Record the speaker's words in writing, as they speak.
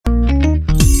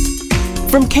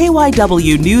From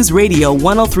KYW News Radio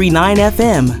 1039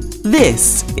 FM,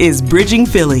 this is Bridging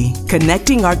Philly,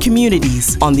 connecting our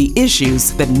communities on the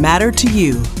issues that matter to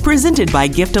you. Presented by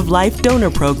Gift of Life Donor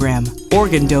Program.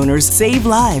 Organ donors save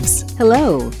lives.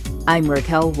 Hello, I'm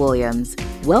Raquel Williams.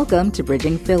 Welcome to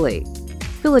Bridging Philly.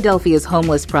 Philadelphia's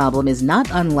homeless problem is not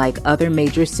unlike other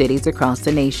major cities across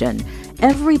the nation.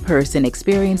 Every person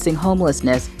experiencing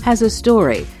homelessness has a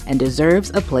story and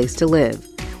deserves a place to live.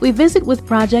 We visit with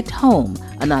Project Home,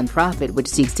 a nonprofit which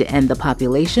seeks to end the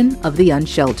population of the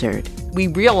unsheltered. We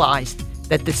realized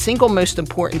that the single most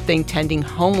important thing tending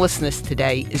homelessness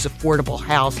today is affordable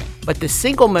housing. But the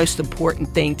single most important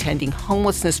thing tending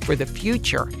homelessness for the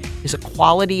future is a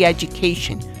quality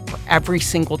education for every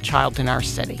single child in our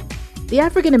city. The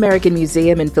African American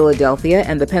Museum in Philadelphia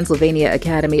and the Pennsylvania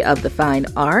Academy of the Fine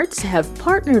Arts have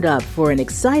partnered up for an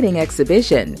exciting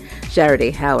exhibition. Charity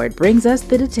Howard brings us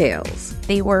the details.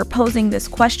 They were posing this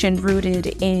question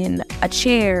rooted in a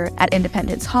chair at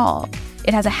Independence Hall.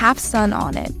 It has a half sun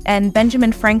on it, and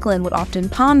Benjamin Franklin would often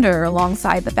ponder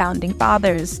alongside the founding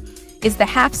fathers, is the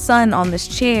half sun on this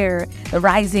chair the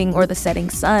rising or the setting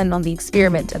sun on the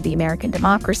experiment of the American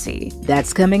democracy?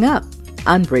 That's coming up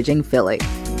on Bridging Philly.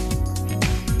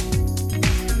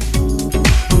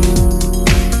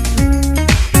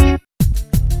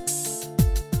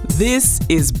 This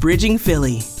is Bridging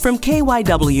Philly from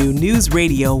KYW News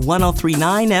Radio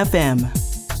 1039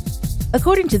 FM.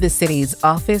 According to the city's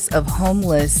Office of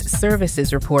Homeless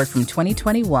Services report from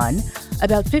 2021,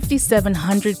 about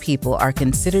 5,700 people are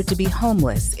considered to be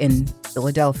homeless in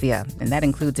Philadelphia, and that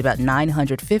includes about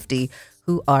 950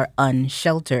 who are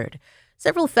unsheltered.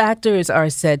 Several factors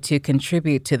are said to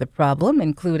contribute to the problem,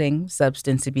 including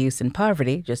substance abuse and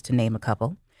poverty, just to name a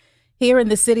couple. Here in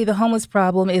the city, the homeless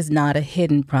problem is not a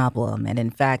hidden problem, and in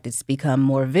fact, it's become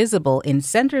more visible in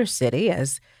Center City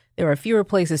as there are fewer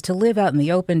places to live out in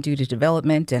the open due to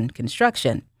development and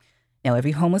construction. Now,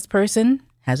 every homeless person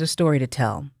has a story to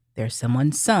tell. There's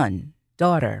someone's son,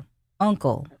 daughter,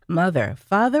 uncle, mother,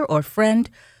 father, or friend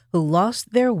who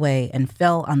lost their way and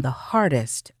fell on the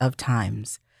hardest of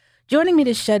times. Joining me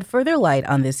to shed further light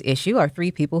on this issue are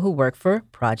three people who work for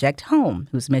Project Home,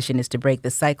 whose mission is to break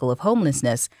the cycle of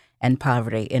homelessness and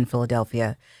poverty in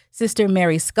Philadelphia. Sister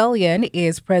Mary Scullion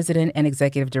is President and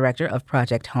Executive Director of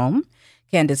Project Home.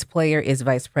 Candace Player is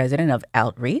Vice President of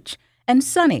Outreach. And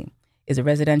Sonny is a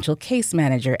residential case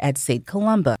manager at St.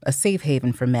 Columba, a safe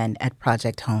haven for men at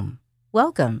Project Home.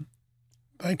 Welcome.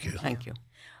 Thank you. Thank you.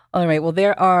 All right. Well,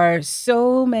 there are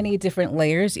so many different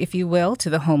layers, if you will, to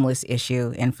the homeless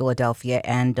issue in Philadelphia.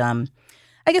 And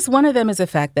I guess one of them is the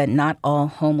fact that not all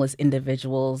homeless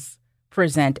individuals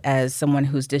present as someone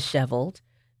who's disheveled.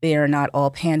 They are not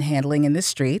all panhandling in the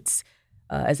streets.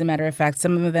 As a matter of fact,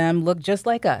 some of them look just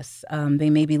like us. They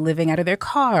may be living out of their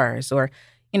cars or,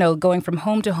 going from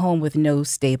home to home with no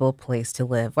stable place to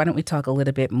live. Why don't we talk a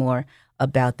little bit more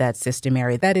about that, Sister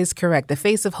Mary? That is correct. The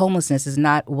face of homelessness is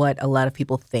not what a lot of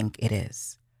people think it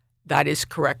is. That is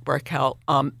correct, Raquel.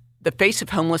 The face of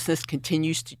homelessness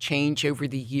continues to change over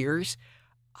the years,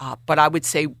 but I would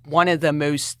say one of the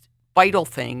most vital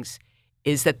things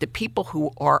is that the people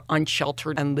who are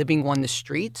unsheltered and living on the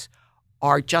streets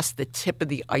are just the tip of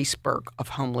the iceberg of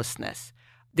homelessness.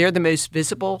 They're the most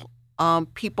visible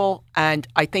people, and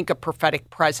I think a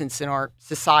prophetic presence in our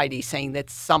society saying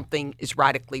that something is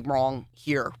radically wrong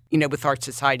here, with our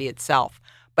society itself.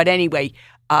 But anyway,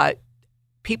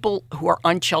 people who are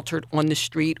unsheltered on the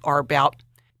street are about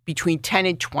between 10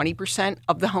 and 20%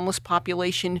 of the homeless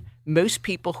population. Most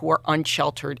people who are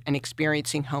unsheltered and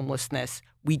experiencing homelessness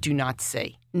we do not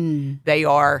see. They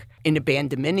are in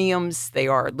abandonments. They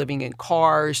are living in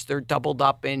cars. They're doubled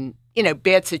up in,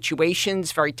 bad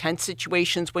situations, very tense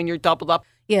situations when you're doubled up.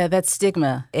 Yeah, that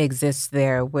stigma exists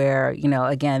there where,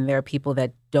 again, there are people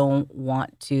that don't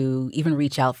want to even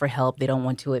reach out for help. They don't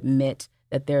want to admit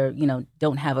that they're,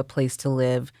 don't have a place to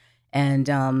live. And,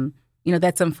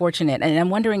 that's unfortunate. And I'm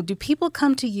wondering, do people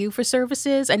come to you for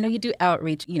services? I know you do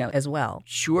outreach, as well.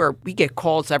 Sure. We get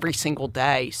calls every single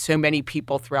day. So many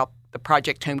people throughout the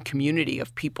Project Home community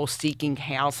of people seeking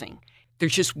housing.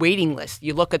 There's just waiting lists.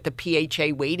 You look at the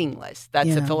PHA waiting list.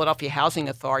 That's the Philadelphia Housing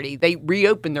Authority. They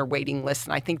reopened their waiting list,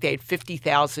 and I think they had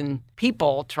 50,000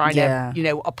 people trying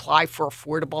to, apply for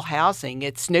affordable housing.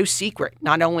 It's no secret,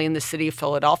 not only in the city of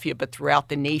Philadelphia, but throughout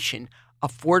the nation.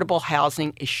 Affordable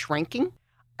housing is shrinking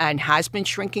and has been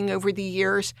shrinking over the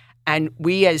years. And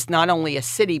we, as not only a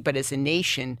city, but as a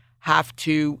nation, have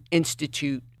to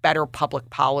institute better public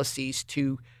policies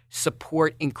to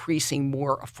support increasing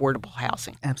more affordable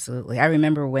housing. Absolutely. I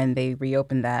remember when they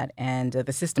reopened that and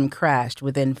the system crashed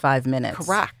within 5 minutes.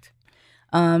 Correct.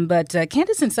 But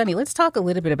Candace and Sunny, let's talk a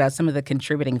little bit about some of the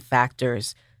contributing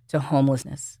factors to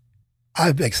homelessness.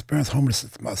 I've experienced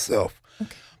homelessness myself,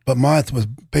 but mine was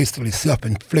basically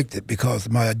self-inflicted because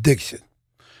of my addiction.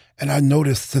 And I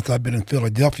noticed since I've been in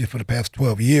Philadelphia for the past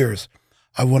 12 years,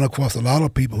 I run across a lot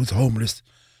of people who's homeless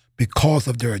because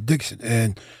of their addiction.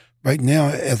 And right now,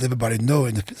 as everybody knows,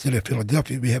 in the city of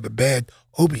Philadelphia, we have a bad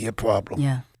opiate problem.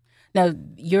 Yeah. Now,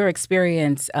 your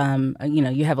experience,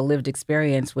 you have a lived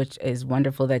experience, which is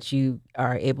wonderful that you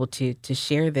are able to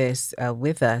share this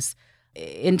with us.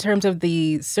 In terms of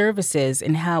the services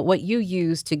and what you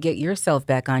use to get yourself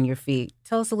back on your feet,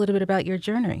 tell us a little bit about your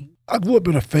journey. I grew up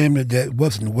in a family that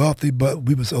wasn't wealthy, but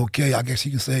we was okay. I guess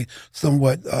you could say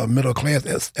somewhat middle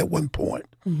class at one point.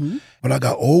 Mm-hmm. When I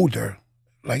got older,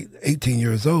 like 18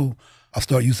 years old, I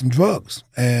started using drugs.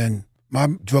 And my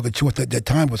drug of choice at that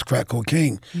time was crack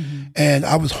cocaine. Mm-hmm. And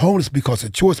I was homeless because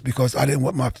of choice, because I didn't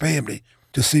want my family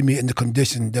to see me in the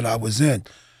condition that I was in.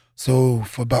 So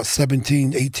for about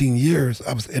 17, 18 years,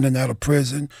 I was in and out of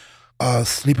prison,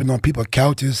 sleeping on people's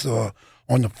couches or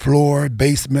on the floor,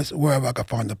 basements, wherever I could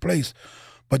find a place.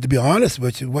 But to be honest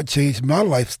with you, what changed my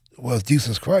life was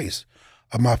Jesus Christ,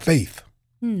 my faith.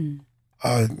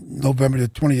 November the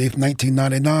 28th,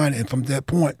 1999, and from that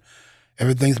point,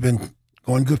 everything's been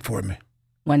going good for me.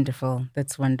 Wonderful.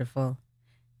 That's wonderful.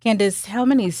 Candace, how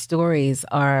many stories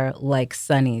are like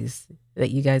Sunny's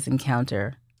that you guys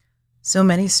encounter? So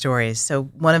many stories. So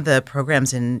one of the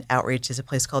programs in outreach is a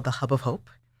place called the Hub of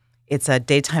Hope. It's a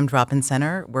daytime drop-in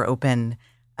center. We're open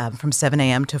from 7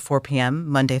 a.m. to 4 p.m.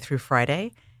 Monday through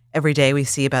Friday. Every day we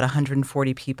see about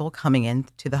 140 people coming in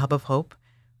to the Hub of Hope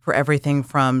for everything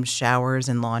from showers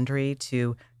and laundry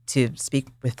to speak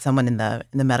with someone in the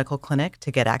medical clinic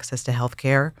to get access to health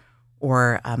care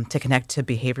or to connect to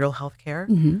behavioral health care.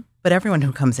 Mm-hmm. But everyone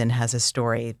who comes in has a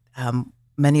story.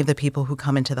 Many of the people who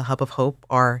come into the Hub of Hope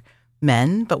are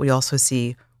men, but we also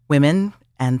see women,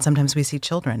 and sometimes we see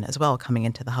children as well coming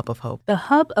into the Hub of Hope. The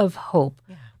Hub of Hope,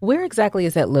 where exactly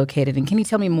is that located? And can you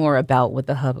tell me more about what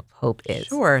the Hub of Hope is?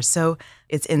 Sure. So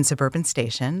it's in Suburban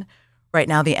Station. Right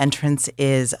now the entrance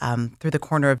is through the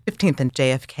corner of 15th and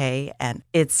JFK, and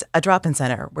it's a drop-in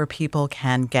center where people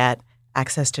can get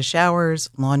access to showers,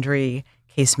 laundry,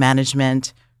 case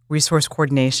management, resource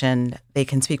coordination. They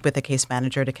can speak with a case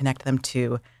manager to connect them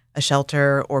to a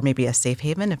shelter or maybe a safe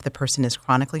haven if the person is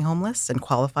chronically homeless and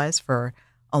qualifies for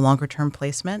a longer-term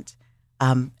placement.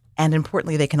 And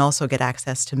importantly, they can also get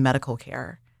access to medical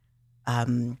care.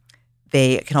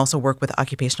 They can also work with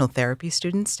occupational therapy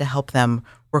students to help them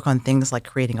work on things like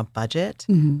creating a budget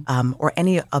or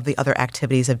any of the other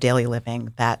activities of daily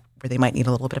living where they might need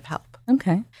a little bit of help.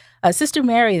 Okay. Sister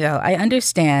Mary, though, I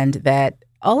understand that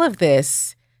all of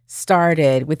this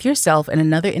started with yourself and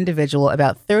another individual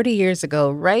about 30 years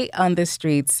ago, right on the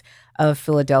streets of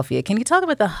Philadelphia. Can you talk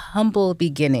about the humble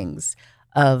beginnings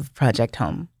of Project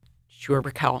Home? Sure,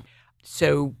 Raquel.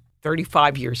 So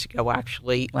 35 years ago,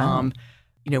 actually, Wow.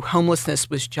 Homelessness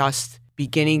was just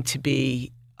beginning to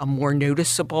be a more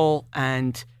noticeable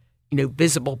and,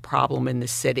 visible problem in the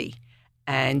city.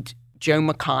 And Joe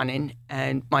McConnon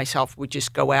and myself would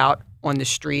just go out on the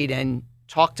street and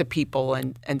talk to people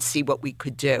and see what we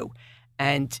could do.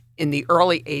 And in the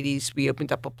early 80s, we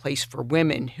opened up a place for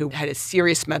women who had a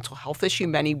serious mental health issue.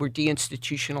 Many were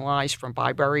deinstitutionalized from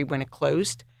Byberry when it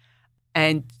closed.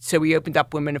 And so we opened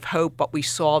up Women of Hope, but we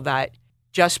saw that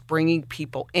just bringing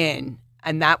people in,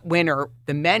 and that winter,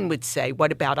 the men would say,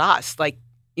 what about us?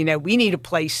 We need a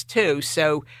place too.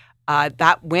 So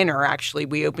that winter, actually,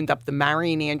 we opened up the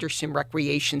Marian Anderson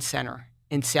Recreation Center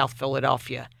in South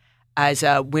Philadelphia as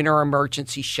a winter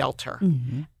emergency shelter.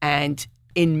 Mm-hmm. And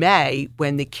in May,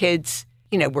 when the kids,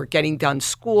 were getting done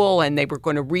school and they were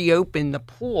going to reopen the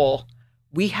pool,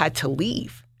 we had to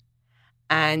leave.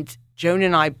 And Joan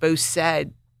and I both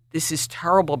said, this is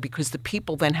terrible, because the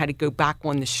people then had to go back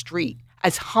on the street.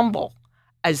 As humble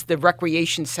as the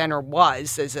recreation center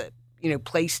was, as a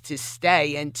place to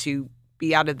stay and to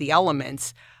be out of the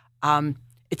elements,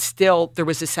 there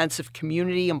was a sense of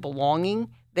community and belonging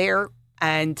there,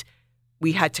 and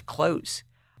we had to close.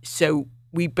 So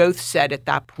we both said at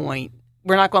that point,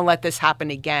 we're not going to let this happen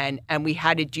again, and we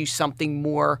had to do something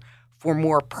more for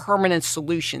more permanent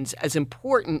solutions, as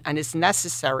important and as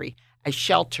necessary as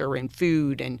shelter and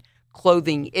food and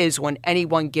clothing is on any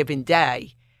one given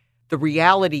day. The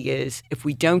reality is, if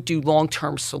we don't do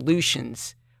long-term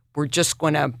solutions, we're just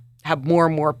going to have more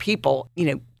and more people,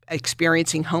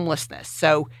 experiencing homelessness.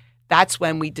 So that's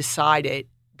when we decided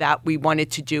that we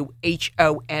wanted to do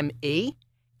HOME.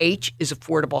 H is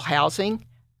affordable housing,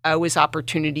 O is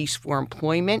opportunities for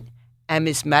employment, M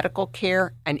is medical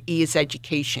care, and E is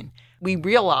education. We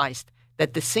realized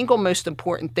that the single most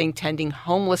important thing tending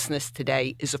homelessness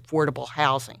today is affordable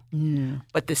housing.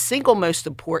 But the single most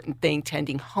important thing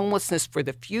tending homelessness for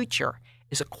the future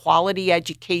is a quality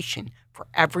education for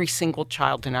every single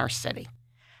child in our city.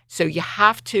 So you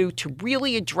have to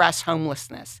really address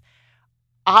homelessness.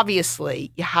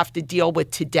 Obviously, you have to deal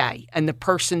with today and the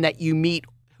person that you meet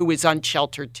who is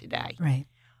unsheltered today. Right.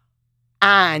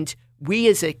 And we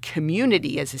as a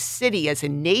community, as a city, as a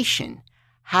nation,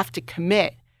 have to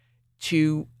commit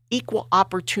to equal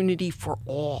opportunity for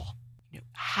all.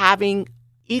 Having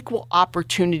equal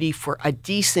opportunity for a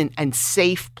decent and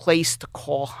safe place to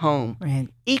call home. Right.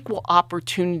 Equal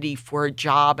opportunity for a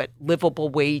job at livable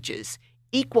wages.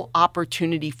 Equal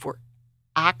opportunity for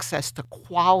access to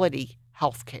quality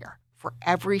health care for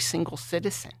every single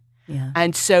citizen. Yeah.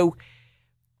 And so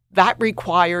that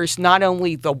requires not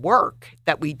only the work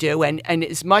that we do, and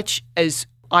as much as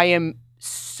I am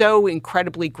so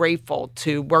incredibly grateful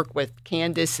to work with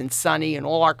Candace and Sunny and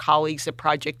all our colleagues at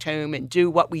Project Home and do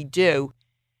what we do,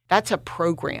 that's a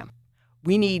program.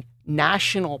 We need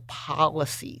national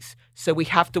policies. So we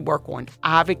have to work on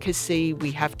advocacy. We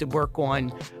have to work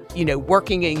on,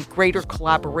 working in greater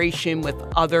collaboration with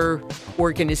other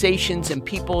organizations and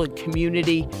people and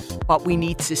community. But we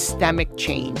need systemic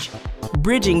change.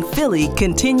 Bridging Philly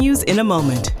continues in a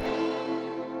moment.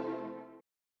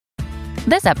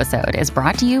 This episode is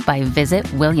brought to you by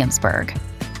Visit Williamsburg.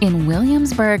 In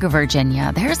Williamsburg,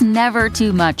 Virginia, there's never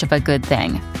too much of a good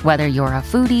thing. Whether you're a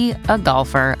foodie, a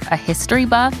golfer, a history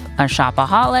buff, a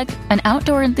shopaholic, an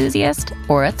outdoor enthusiast,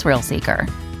 or a thrill seeker,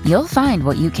 you'll find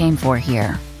what you came for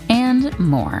here and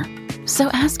more. So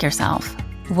ask yourself,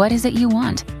 what is it you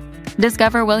want?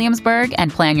 Discover Williamsburg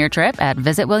and plan your trip at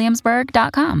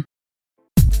visitwilliamsburg.com.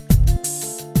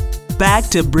 Back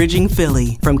to Bridging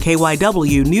Philly from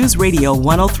KYW News Radio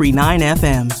 103.9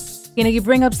 FM. You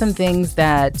bring up some things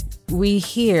that we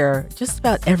hear just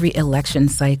about every election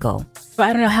cycle. For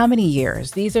I don't know how many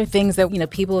years. These are things that,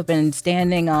 people have been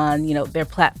standing on, their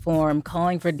platform,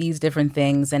 calling for these different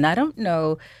things. And I don't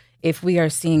know if we are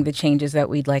seeing the changes that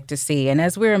we'd like to see. And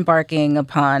as we're embarking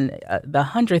upon the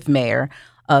 100th mayor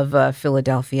of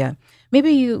Philadelphia, maybe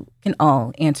you can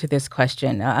all answer this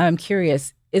question. I'm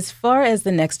curious, as far as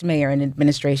the next mayor and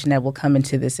administration that will come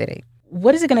into the city,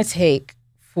 what is it going to take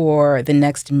for the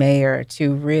next mayor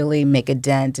to really make a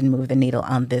dent and move the needle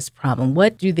on this problem?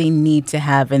 What do they need to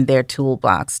have in their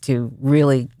toolbox to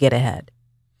really get ahead?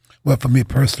 Well, for me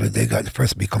personally, they got to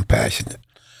first be compassionate,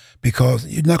 because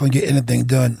you're not going to get anything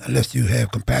done unless you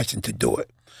have compassion to do it.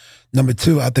 Number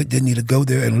two, I think they need to go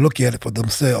there and look at it for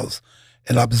themselves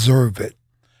and observe it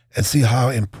and see how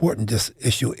important this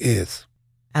issue is.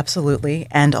 Absolutely.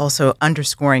 And also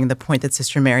underscoring the point that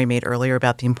Sister Mary made earlier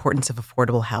about the importance of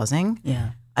affordable housing.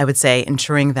 Yeah. I would say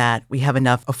ensuring that we have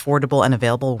enough affordable and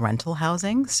available rental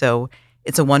housing. So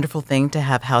it's a wonderful thing to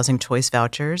have housing choice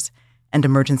vouchers and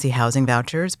emergency housing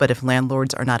vouchers. But if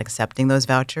landlords are not accepting those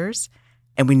vouchers,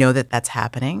 and we know that that's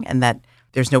happening and that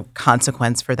there's no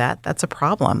consequence for that, that's a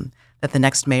problem that the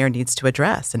next mayor needs to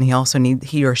address. And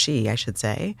he or she, I should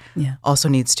say, also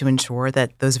needs to ensure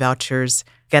that those vouchers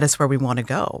get us where we want to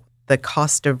go. The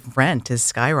cost of rent is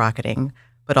skyrocketing,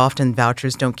 but often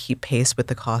vouchers don't keep pace with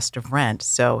the cost of rent.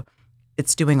 So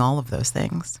it's doing all of those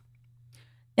things.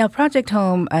 Now, Project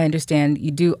Home, I understand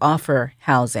you do offer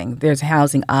housing. There's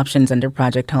housing options under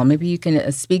Project Home. Maybe you can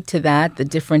speak to that, the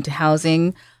different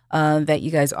housing that you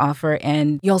guys offer,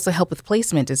 and you also help with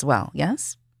placement as well,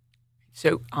 yes?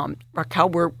 So,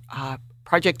 Raquel,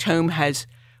 Project Home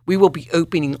we will be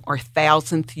opening our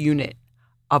 1,000th unit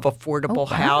of affordable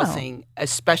housing,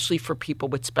 especially for people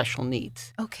with special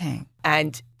needs. Okay.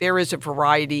 And there is a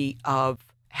variety of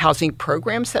housing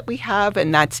programs that we have,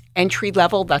 and that's entry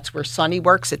level. That's where Sunny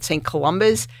works at St.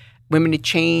 Columba's, Women to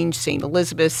Change, St.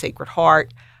 Elizabeth, Sacred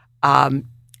Heart,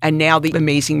 and now the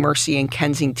Amazing Mercy in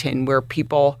Kensington, where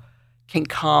people can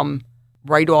come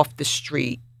right off the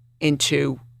street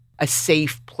into a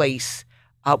safe place,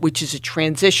 which is a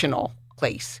transitional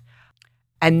place.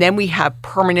 And then we have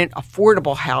permanent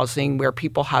affordable housing where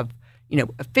people have,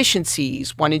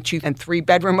 efficiencies, 1 and 2 and 3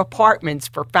 bedroom apartments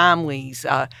for families.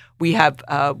 We have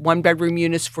 1-bedroom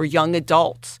units for young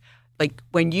adults. Like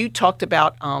when you talked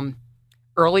about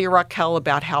earlier, Raquel,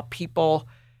 about how people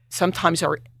sometimes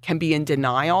can be in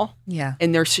denial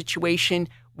in their situation,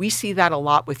 we see that a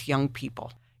lot with young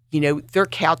people. They're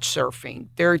couch surfing.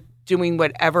 They're doing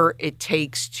whatever it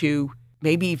takes to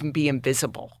maybe even be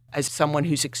invisible as someone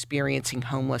who's experiencing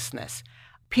homelessness.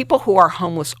 People who are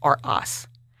homeless are us.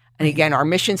 And again, our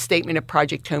mission statement at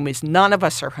Project Home is none of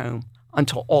us are home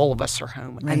until all of us are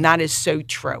home. Right. And that is so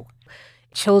true.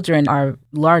 children are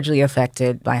largely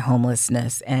affected by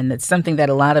homelessness, and it's something that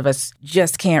a lot of us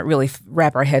just can't really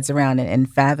wrap our heads around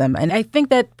and fathom. And I think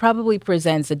that probably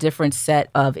presents a different set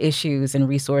of issues and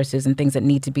resources and things that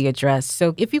need to be addressed.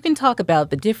 So if you can talk about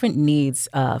the different needs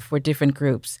for different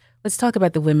groups, let's talk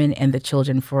about the women and the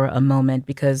children for a moment,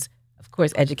 because, of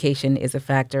course, education is a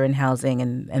factor in housing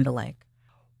and the like.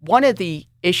 One of the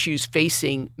issues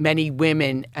facing many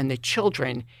women and the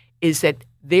children is that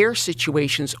their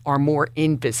situations are more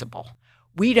invisible.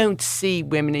 We don't see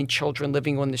women and children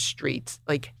living on the streets,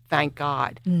 like, thank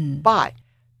God. But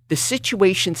the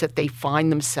situations that they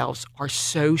find themselves are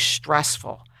so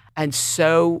stressful and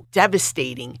so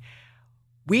devastating.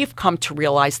 We've come to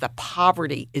realize that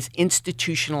poverty is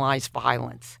institutionalized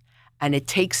violence, and it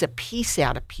takes a piece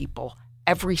out of people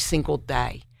every single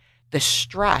day. The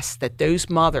stress that those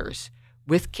mothers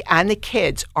and the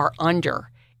kids are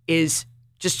under is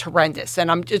just horrendous.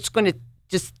 And I'm just going to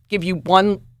just give you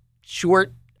one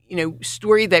short,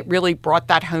 story that really brought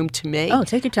that home to me. Oh,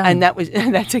 take your time. And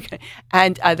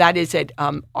that is at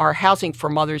our Housing for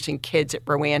Mothers and Kids at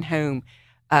Rowan Home.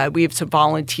 We have some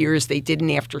volunteers. They did an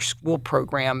after-school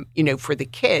program, for the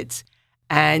kids,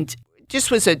 and just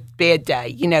was a bad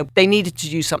day. They needed to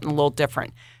do something a little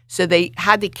different, so they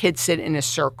had the kids sit in a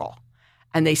circle,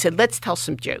 and they said, "Let's tell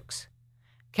some jokes."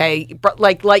 Okay, but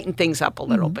like lighten things up a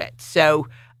little bit. So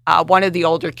one of the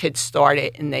older kids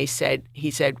started, and he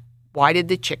said, "Why did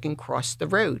the chicken cross the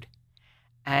road?"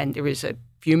 And there was a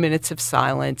few minutes of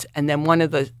silence, and then one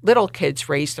of the little kids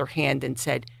raised their hand and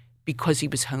said, "Because he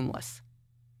was homeless."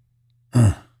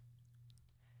 Oh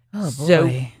boy! So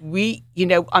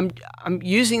I'm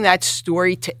using that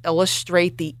story to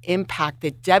illustrate the impact,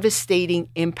 the devastating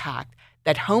impact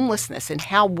that homelessness and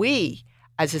how we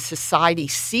as a society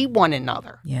see one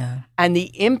another, and the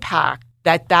impact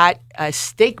that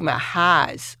stigma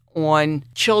has on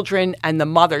children and the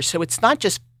mothers. So it's not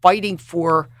just fighting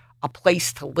for a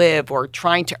place to live or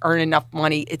trying to earn enough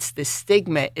money. It's the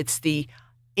stigma. It's the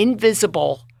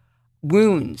invisible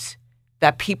wounds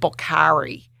that people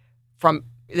carry from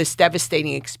this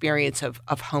devastating experience of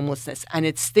homelessness. And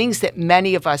it's things that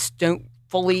many of us don't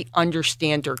fully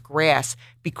understand or grasp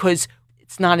because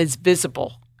it's not as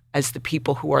visible as the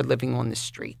people who are living on the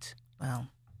streets.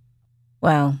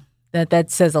 Wow. That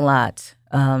says a lot.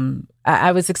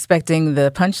 I was expecting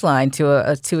the punchline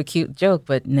to a cute joke,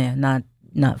 but nah,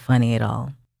 not funny at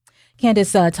all.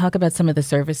 Candace, talk about some of the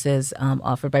services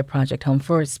offered by Project Home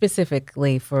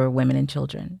specifically for women and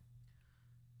children.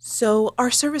 So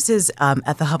our services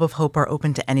at the Hub of Hope are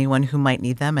open to anyone who might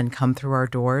need them and come through our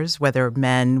doors, whether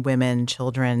men, women,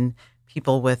 children,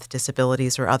 people with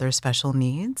disabilities or other special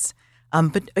needs.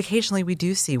 But occasionally we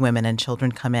do see women and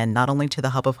children come in, not only to the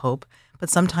Hub of Hope,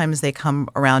 but sometimes they come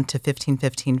around to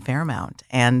 1515 Fairmount.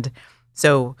 And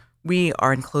so we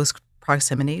are in close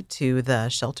proximity to the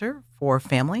shelter for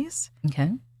families.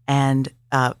 Okay. And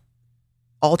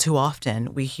all too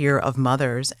often we hear of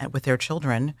mothers with their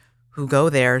children who go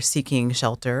there seeking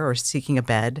shelter or seeking a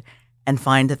bed and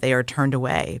find that they are turned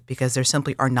away because there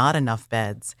simply are not enough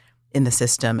beds in the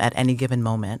system at any given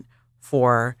moment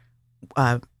for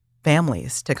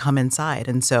families to come inside.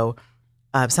 And so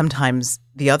sometimes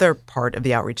the other part of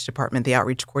the outreach department, the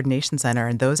outreach coordination center,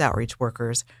 and those outreach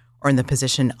workers are in the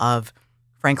position of,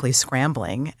 frankly,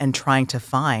 scrambling and trying to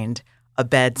find a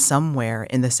bed somewhere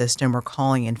in the system or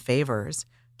calling in favors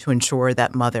to ensure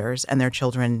that mothers and their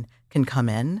children can come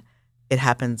in. It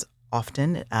happens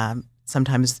often.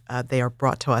 Sometimes they are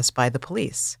brought to us by the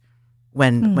police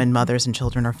when mothers and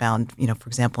children are found, for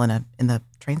example, in the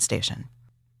train station.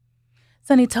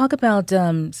 Sonny, talk about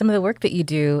some of the work that you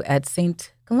do at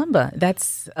St. Columba.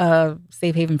 That's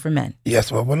Safe Haven for Men. Yes,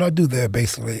 well, what I do there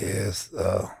basically is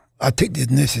I take the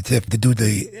initiative to do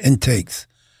the intakes.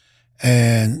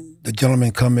 And the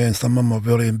gentlemen come in, some of them are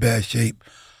really in bad shape.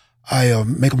 I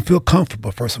make them feel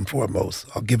comfortable, first and foremost.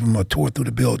 I'll give them a tour through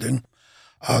the building.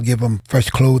 I'll give them fresh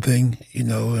clothing,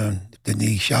 and if they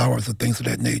need showers or things of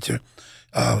that nature,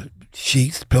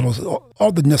 sheets, pillows,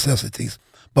 all the necessities.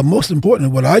 But most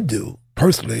importantly, what I do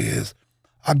personally is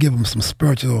I give them some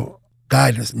spiritual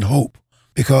guidance and hope,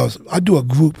 because I do a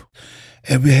group,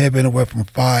 and we have anywhere from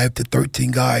 5 to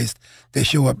 13 guys that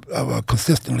show up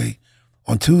consistently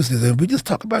on Tuesdays, and we just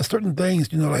talk about certain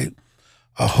things, like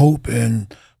hope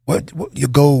and what your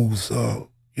goals,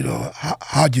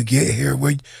 how'd you get here,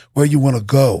 where you want to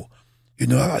go,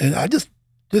 and I just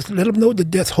let them know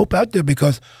that there's hope out there,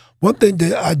 because one thing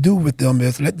that I do with them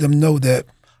is let them know that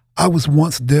I was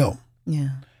once them. Yeah.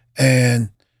 And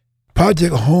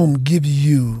Project Home gives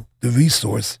you the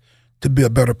resource to be a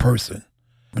better person.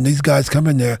 When these guys come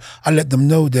in there, I let them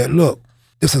know that, look,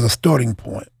 this is a starting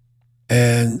point.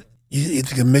 And you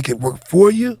either can make it work for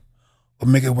you or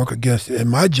make it work against you. And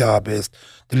my job is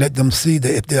to let them see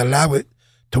that if they allow it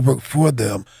to work for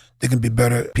them, they can be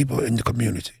better people in the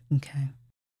community. Okay.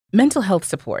 Mental health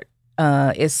support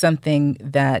is something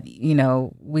that,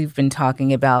 we've been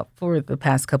talking about for the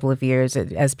past couple of years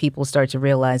as people start to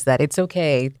realize that it's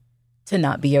okay to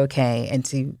not be okay and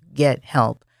to get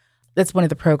help. That's one of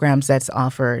the programs that's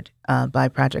offered by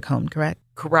Project Home, correct?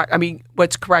 Correct. I mean,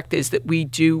 what's correct is that we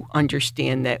do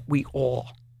understand that we all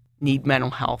need mental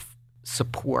health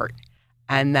support,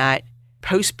 and that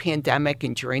post-pandemic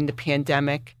and during the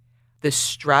pandemic, the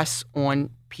stress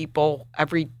on people,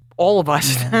 all of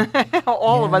us,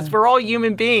 of us, we're all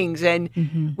human beings, and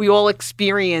we all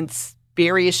experience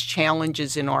various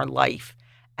challenges in our life,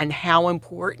 and how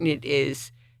important it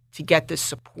is to get the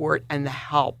support and the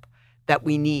help that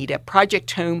we need. At Project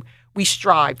Home, we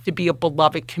strive to be a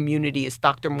beloved community, as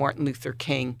Dr. Martin Luther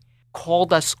King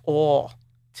called us all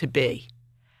to be.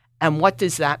 And what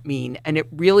does that mean? And it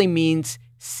really means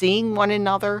seeing one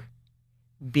another,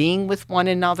 being with one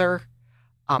another,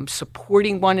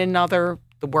 supporting one another.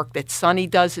 The work that Sunny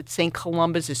does at St.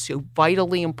 Columba's is so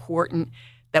vitally important,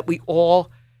 that we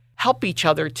all help each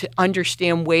other to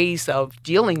understand ways of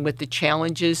dealing with the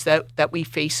challenges that we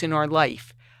face in our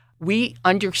life. We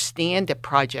understand at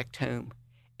Project Home,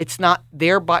 it's not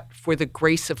there but for the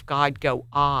grace of God go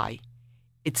I.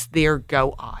 It's there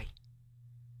go I.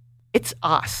 It's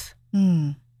us.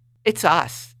 It's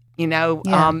us.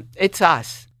 It's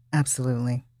us.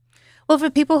 Absolutely. Well,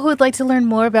 for people who would like to learn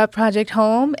more about Project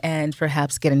Home and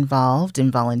perhaps get involved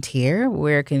and volunteer,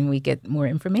 where can we get more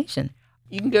information?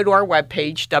 You can go to our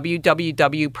webpage,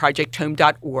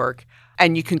 www.projecthome.org,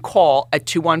 and you can call at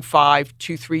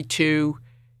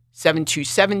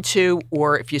 215-232-7272,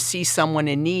 or if you see someone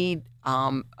in need,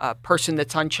 a person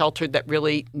that's unsheltered that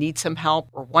really needs some help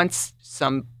or wants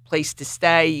some place to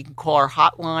stay, you can call our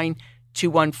hotline,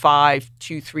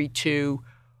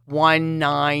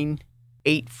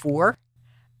 215-232-1984.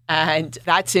 And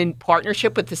that's in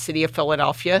partnership with the City of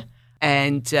Philadelphia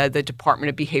and the Department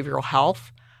of Behavioral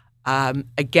Health.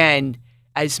 Again,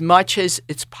 as much as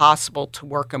it's possible to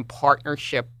work in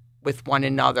partnership with one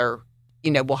another,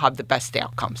 we'll have the best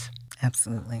outcomes.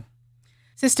 Absolutely.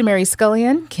 Sister Mary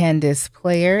Scullion, Candace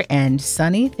Player, and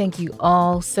Sunny, thank you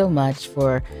all so much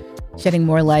for shedding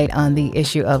more light on the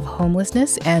issue of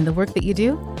homelessness and the work that you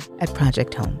do at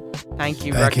Project Home. Thank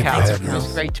you, Thank you for Raquel. having us. It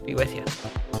was great to be with you.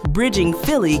 Bridging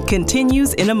Philly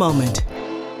continues in a moment.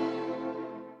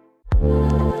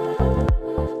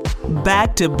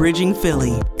 Back to Bridging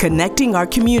Philly, connecting our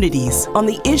communities on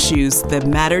the issues that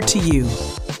matter to you.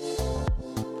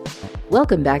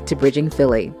 Welcome back to Bridging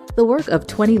Philly. The work of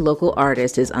 20 local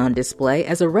artists is on display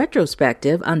as a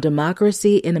retrospective on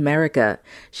democracy in America.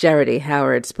 Charity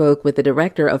Howard spoke with the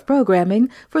director of programming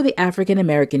for the African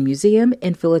American Museum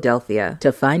in Philadelphia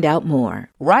to find out more.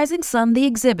 Rising Sun, the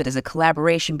exhibit, is a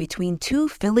collaboration between two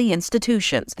Philly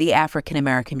institutions, the African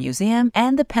American Museum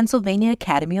and the Pennsylvania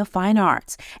Academy of Fine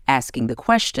Arts, asking the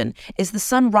question, is the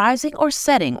sun rising or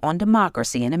setting on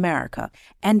democracy in America?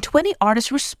 And 20 artists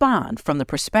respond from the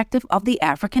perspective of the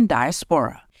African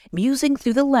diaspora. Musing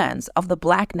through the lens of the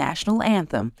Black National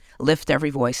Anthem, Lift Every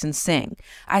Voice and Sing.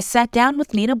 I sat down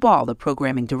with Nina Ball, the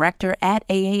programming director at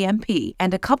AAMP,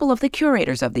 and a couple of the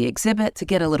curators of the exhibit to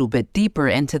get a little bit deeper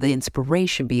into the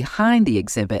inspiration behind the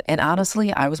exhibit, and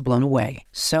honestly, I was blown away.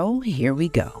 So here we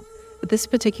go. This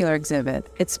particular exhibit,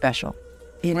 it's special.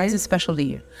 Why is it special to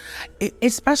you?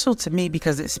 It's special to me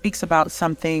because it speaks about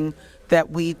something that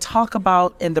we talk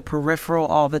about in the peripheral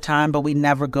all the time, but we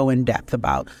never go in depth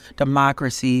about: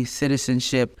 democracy,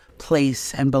 citizenship,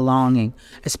 place, and belonging.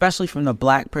 Especially from the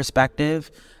Black perspective,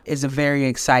 is a very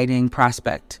exciting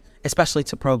prospect, especially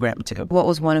to program to. What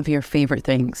was one of your favorite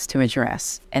things to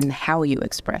address and how you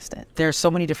expressed it? There's so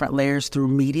many different layers through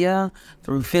media,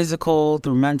 through physical,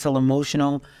 through mental,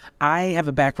 emotional. I have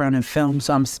a background in film,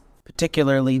 so I'm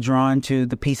particularly drawn to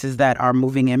the pieces that are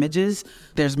moving images.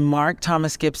 There's Mark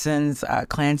Thomas Gibson's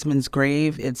Klansman's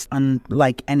Grave. It's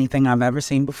unlike anything I've ever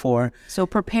seen before. So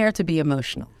prepare to be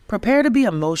emotional. Prepare to be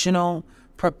emotional.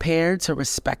 Prepare to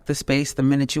respect the space the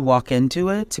minute you walk into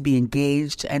it, to be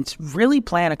engaged, and to really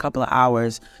plan a couple of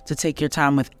hours to take your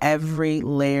time with every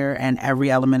layer and every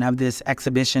element of this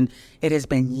exhibition. It has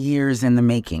been years in the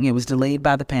making. It was delayed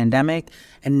by the pandemic,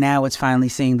 and now it's finally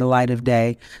seeing the light of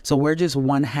day. So we're just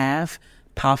one half.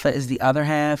 PAFA is the other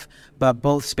half, but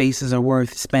both spaces are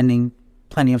worth spending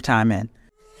plenty of time in.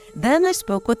 Then I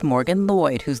spoke with Morgan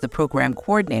Lloyd, who's the program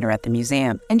coordinator at the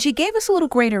museum, and she gave us a little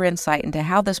greater insight into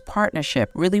how this partnership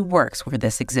really works for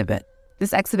this exhibit.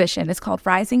 This exhibition is called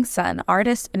Rising Sun,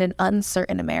 Artists in an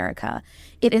Uncertain America.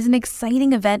 It is an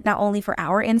exciting event not only for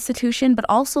our institution, but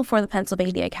also for the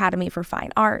Pennsylvania Academy for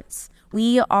Fine Arts.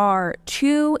 We are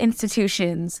two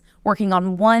institutions working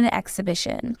on one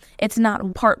exhibition. It's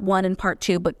not part one and part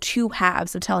two, but two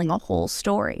halves of telling a whole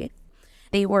story.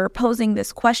 They were posing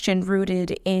this question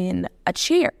rooted in a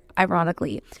chair,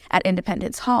 ironically, at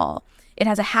Independence Hall. It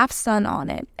has a half sun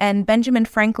on it, and Benjamin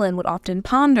Franklin would often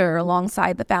ponder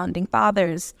alongside the founding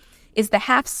fathers, is the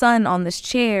half sun on this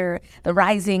chair the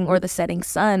rising or the setting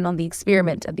sun on the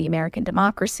experiment of the American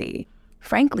democracy?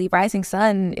 Frankly, rising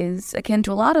sun is akin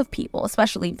to a lot of people,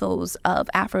 especially those of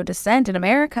Afro descent in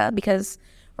America, because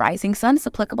rising sun is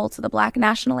applicable to the Black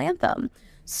national anthem.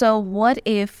 So what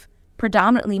if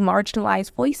predominantly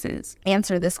marginalized voices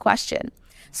answer this question?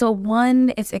 So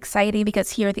one, it's exciting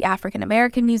because here at the African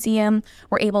American Museum,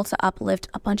 we're able to uplift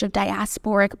a bunch of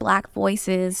diasporic Black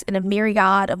voices in a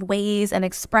myriad of ways and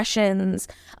expressions.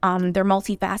 They're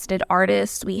multifaceted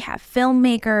artists. We have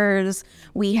filmmakers.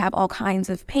 We have all kinds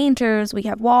of painters. We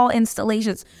have wall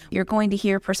installations. You're going to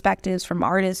hear perspectives from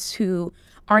artists who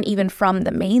aren't even from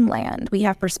the mainland. We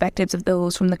have perspectives of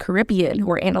those from the Caribbean who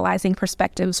are analyzing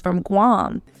perspectives from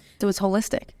Guam. So it's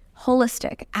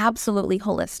holistic, absolutely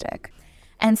holistic.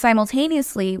 And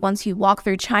simultaneously, once you walk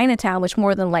through Chinatown, which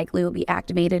more than likely will be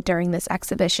activated during this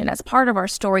exhibition as part of our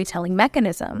storytelling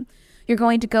mechanism, you're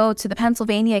going to go to the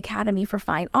Pennsylvania Academy for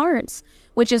Fine Arts,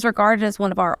 which is regarded as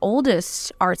one of our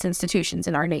oldest arts institutions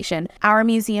in our nation, our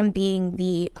museum being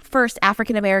the first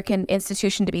African-American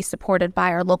institution to be supported by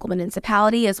our local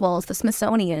municipality, as well as the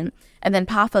Smithsonian, and then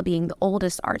PAFA being the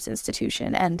oldest arts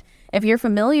institution. And if you're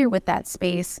familiar with that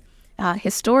space,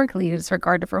 historically, it is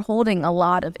regarded for holding a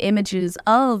lot of images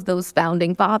of those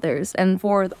founding fathers. And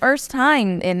for the first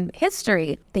time in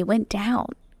history, they went down.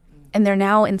 And they're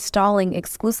now installing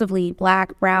exclusively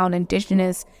Black, Brown,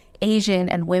 Indigenous, Asian,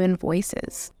 and women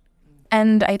voices.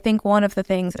 And I think one of the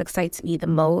things that excites me the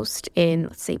most in,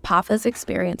 let's say, PAFA's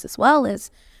experience as well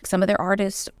is some of their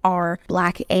artists are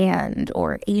Black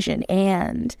or Asian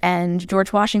and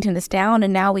George Washington is down,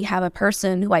 and now we have a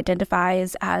person who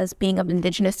identifies as being of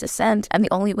Indigenous descent, and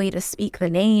the only way to speak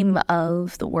the name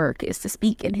of the work is to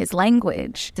speak in his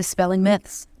language. Dispelling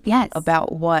myths. Yes.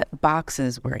 About what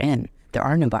boxes we're in. There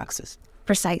are no boxes.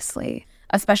 Precisely.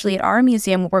 Especially at our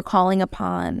museum, we're calling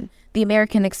upon the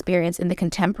American experience in the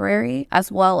contemporary,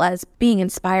 as well as being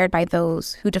inspired by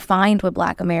those who defined what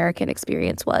Black American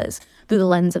experience was through the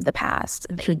lens of the past.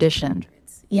 Tradition.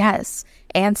 Yes.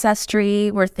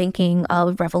 Ancestry, we're thinking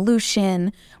of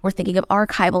revolution, we're thinking of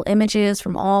archival images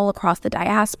from all across the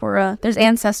diaspora. There's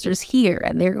ancestors here,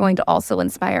 and they're going to also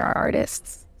inspire our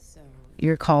artists.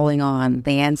 You're calling on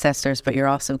the ancestors, but you're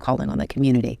also calling on the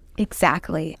community.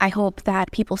 Exactly. I hope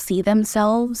that people see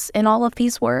themselves in all of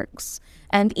these works.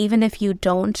 And even if you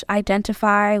don't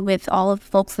identify with all of the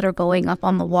folks that are going up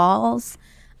on the walls,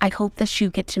 I hope that you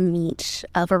get to meet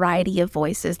a variety of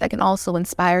voices that can also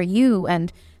inspire you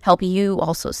and help you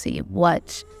also see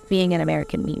what being an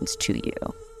American means to you.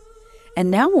 And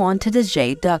now on to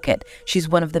Dejay Duckett. She's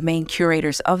one of the main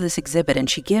curators of this exhibit, and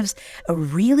she gives a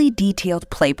really detailed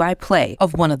play-by-play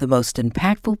of one of the most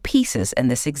impactful pieces in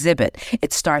this exhibit.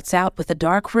 It starts out with a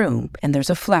dark room, and there's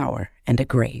a flower and a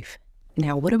grave.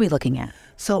 Now, what are we looking at?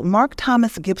 So Mark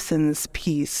Thomas Gibson's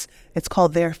piece, it's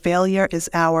called Their Failure is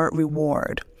Our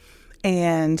Reward.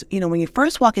 And, when you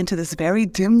first walk into this very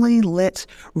dimly lit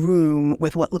room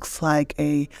with what looks like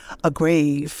a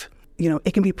grave,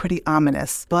 it can be pretty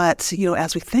ominous. But,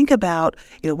 as we think about,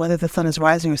 whether the sun is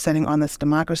rising or setting on this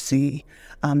democracy,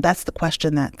 that's the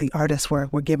question that the artists were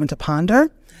given to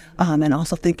ponder. And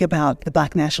also think about the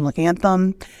Black national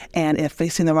anthem, and if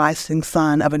facing the rising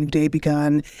sun of a new day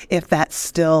begun, if that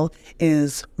still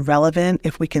is relevant,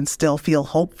 if we can still feel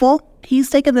hopeful.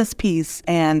 He's taken this piece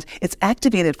and it's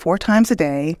activated 4 times a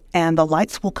day, and the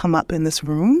lights will come up in this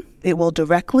room. It will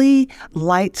directly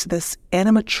light this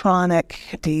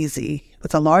animatronic daisy.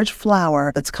 It's a large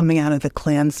flower that's coming out of the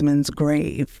Klansman's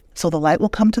grave. So the light will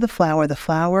come to the flower. The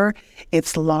flower,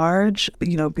 its large,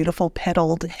 beautiful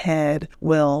petaled head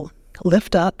will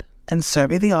lift up and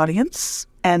survey the audience.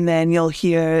 And then you'll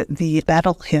hear the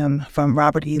battle hymn from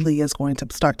Robert E. Lee is going to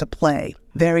start to play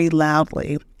very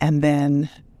loudly. And then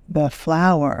the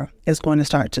flower is going to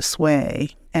start to sway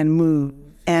and move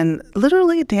and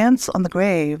literally dance on the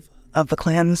grave of the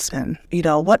Klansmen.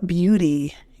 What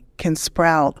beauty can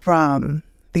sprout from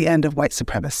the end of white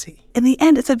supremacy. In the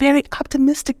end, it's a very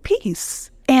optimistic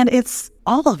piece. And it's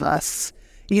all of us.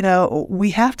 We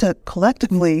have to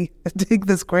collectively dig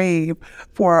this grave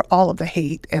for all of the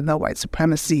hate and the white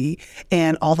supremacy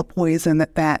and all the poison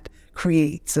that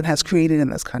creates and has created in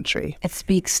this country. It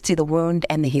speaks to the wound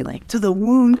and the healing. To the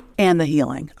wound and the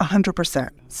healing, 100%.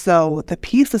 So the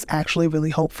piece is actually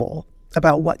really hopeful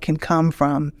about what can come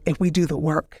from if we do the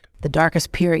work. The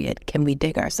darkest period, can we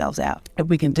dig ourselves out? If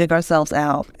we can dig ourselves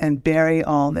out and bury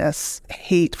all this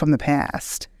hate from the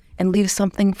past. And leave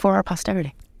something for our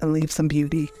posterity. And leave some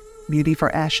beauty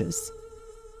for ashes.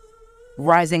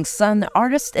 Rising Sun,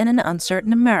 Artist in an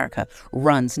Uncertain America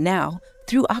runs now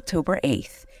through October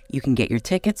 8th. You can get your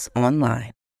tickets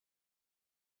online.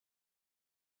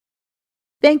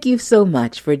 Thank you so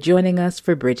much for joining us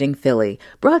for Bridging Philly,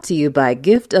 brought to you by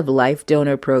Gift of Life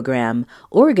Donor Program.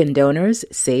 Organ donors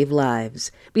save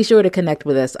lives. Be sure to connect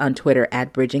with us on Twitter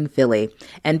at Bridging Philly.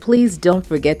 And please don't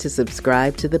forget to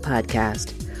subscribe to the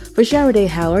podcast. For Sharaday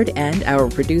Howard and our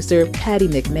producer, Patty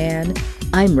McMahon,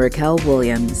 I'm Raquel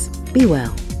Williams. Be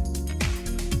well.